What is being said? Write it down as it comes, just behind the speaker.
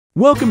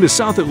Welcome to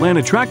South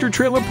Atlanta Tractor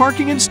Trailer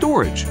Parking and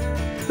Storage,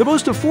 the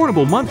most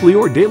affordable monthly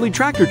or daily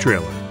tractor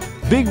trailer,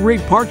 big rig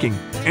parking,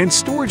 and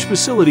storage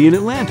facility in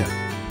Atlanta.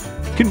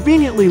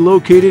 Conveniently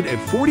located at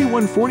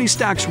 4140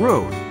 Stacks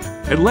Road,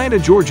 Atlanta,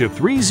 Georgia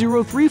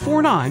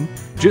 30349,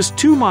 just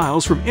 2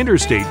 miles from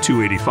Interstate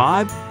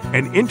 285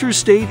 and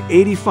Interstate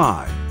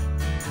 85.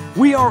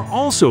 We are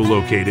also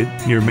located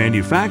near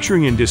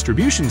manufacturing and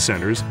distribution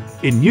centers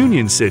in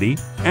Union City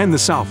and the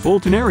South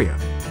Fulton area.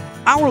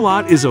 Our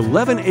lot is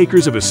 11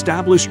 acres of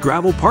established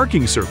gravel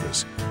parking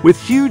surface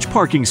with huge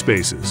parking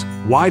spaces,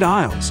 wide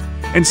aisles,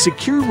 and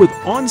secured with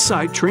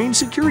on-site trained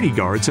security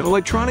guards and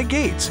electronic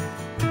gates,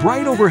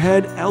 bright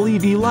overhead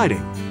LED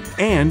lighting,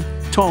 and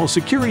tall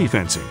security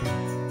fencing.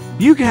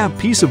 You can have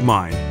peace of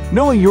mind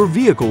knowing your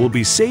vehicle will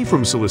be safe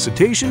from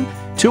solicitation,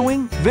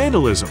 towing,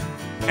 vandalism,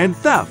 and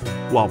theft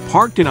while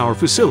parked in our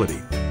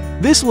facility.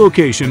 This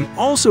location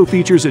also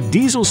features a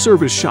diesel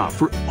service shop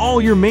for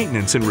all your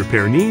maintenance and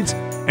repair needs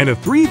and a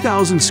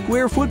 3,000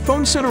 square foot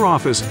phone center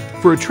office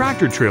for a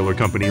tractor trailer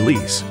company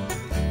lease.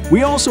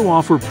 We also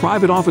offer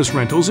private office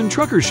rentals and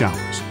trucker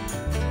showers.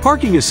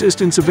 Parking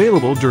assistance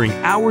available during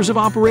hours of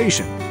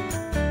operation.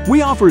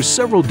 We offer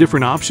several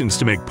different options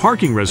to make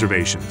parking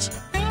reservations.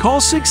 Call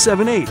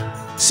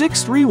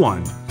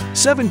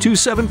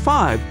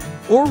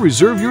 678-631-7275 or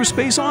reserve your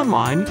space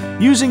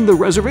online using the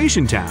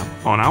reservation tab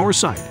on our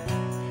site.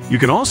 You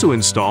can also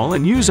install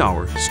and use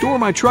our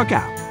StoreMyTruck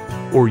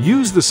app or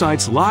use the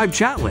site's live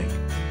chat link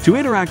to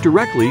interact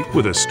directly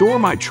with a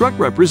StoreMyTruck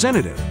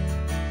representative.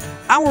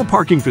 Our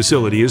parking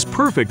facility is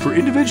perfect for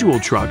individual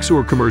trucks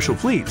or commercial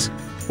fleets.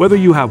 Whether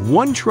you have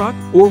 1 truck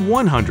or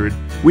 100,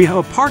 we have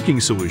a parking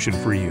solution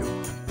for you.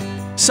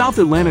 South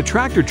Atlanta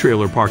Tractor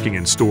Trailer Parking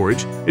and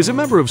Storage is a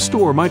member of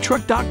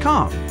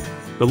StoreMyTruck.com,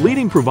 the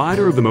leading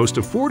provider of the most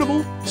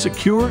affordable,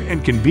 secure,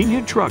 and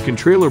convenient truck and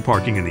trailer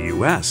parking in the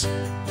U.S.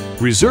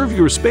 Reserve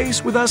your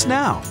space with us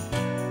now